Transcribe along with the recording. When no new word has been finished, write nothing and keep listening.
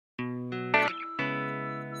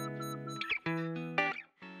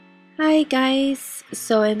Hi guys!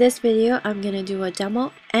 So in this video, I'm gonna do a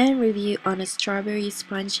demo and review on a strawberry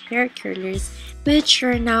sponge hair curlers, which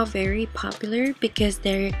are now very popular because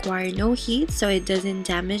they require no heat so it doesn't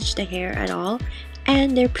damage the hair at all,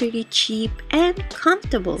 and they're pretty cheap and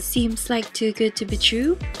comfortable. Seems like too good to be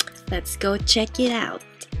true. Let's go check it out.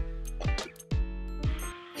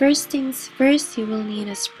 First things first, you will need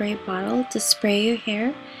a spray bottle to spray your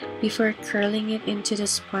hair before curling it into the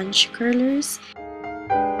sponge curlers.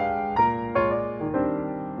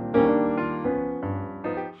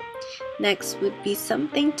 Next would be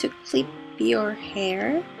something to clip your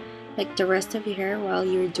hair, like the rest of your hair, while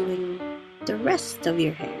you're doing the rest of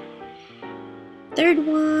your hair. Third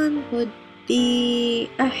one would be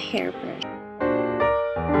a hairbrush.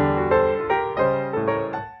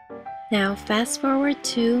 Now fast forward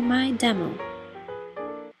to my demo.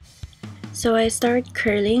 So I start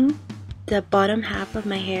curling the bottom half of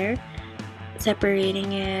my hair,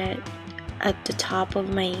 separating it at the top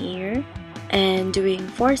of my ear, and doing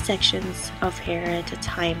 4 sections of hair at a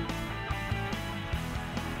time.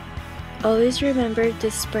 Always remember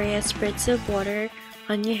to spray a spritz of water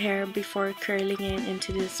on your hair before curling it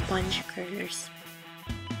into the sponge curlers.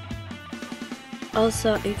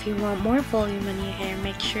 Also, if you want more volume on your hair,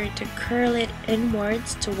 make sure to curl it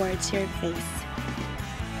inwards towards your face.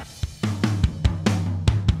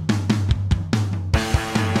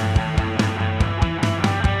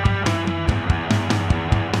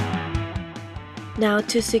 Now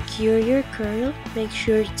to secure your curl, make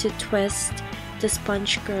sure to twist the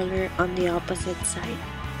sponge curler on the opposite side.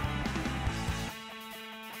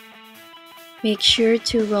 Make sure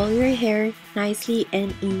to roll your hair nicely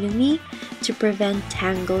and evenly to prevent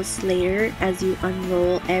tangles later as you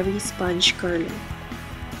unroll every sponge curler.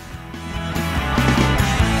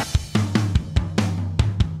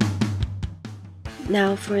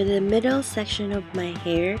 Now for the middle section of my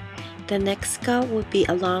hair, the next cut will be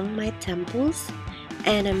along my temples,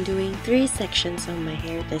 and I'm doing 3 sections on my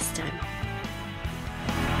hair this time.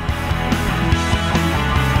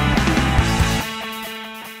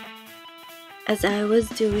 As I was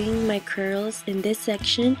doing my curls in this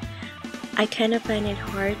section, I kind of find it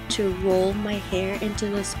hard to roll my hair into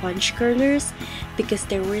the sponge curlers because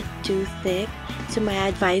they were too thick. So my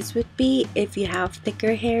advice would be, if you have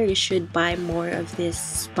thicker hair, you should buy more of these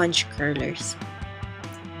sponge curlers.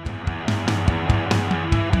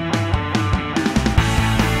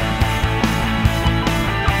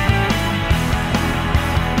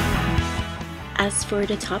 As for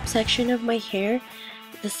the top section of my hair,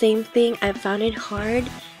 the same thing, I found it hard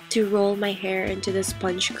to roll my hair into the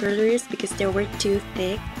sponge curlers because they were too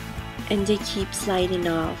thick and they keep sliding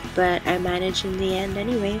off, but I managed in the end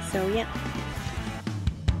anyway, so yeah.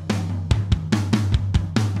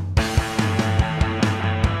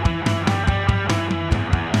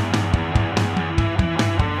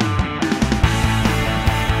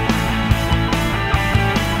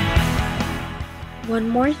 One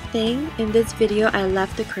more thing, in this video I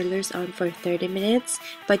left the curlers on for 30 minutes,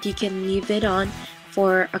 but you can leave it on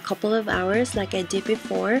for a couple of hours like I did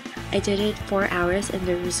before. I did it 4 hours and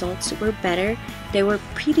the results were better. They were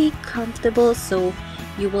pretty comfortable, so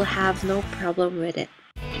you will have no problem with it.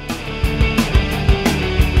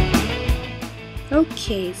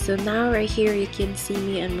 Okay, so now right here you can see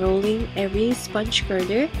me unrolling every sponge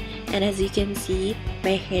curler, and as you can see,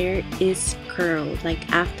 my hair is curled.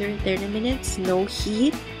 Like after 30 minutes, no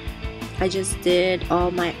heat. I just did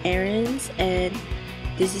all my errands and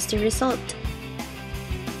this is the result.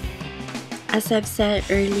 As I've said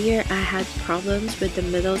earlier, I had problems with the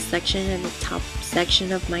middle section and the top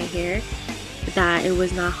section of my hair, that it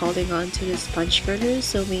was not holding on to the sponge curlers,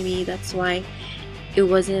 so maybe that's why it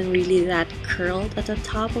wasn't really that curled at the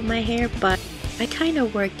top of my hair, but I kind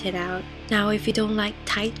of worked it out. Now if you don't like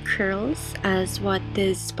tight curls, as what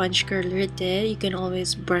this sponge curler did, you can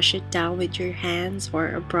always brush it down with your hands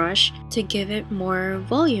or a brush to give it more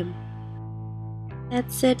volume.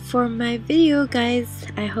 That's it for my video, guys.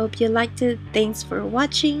 I hope you liked it. Thanks for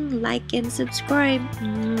watching. Like and subscribe.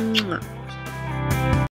 Mwah.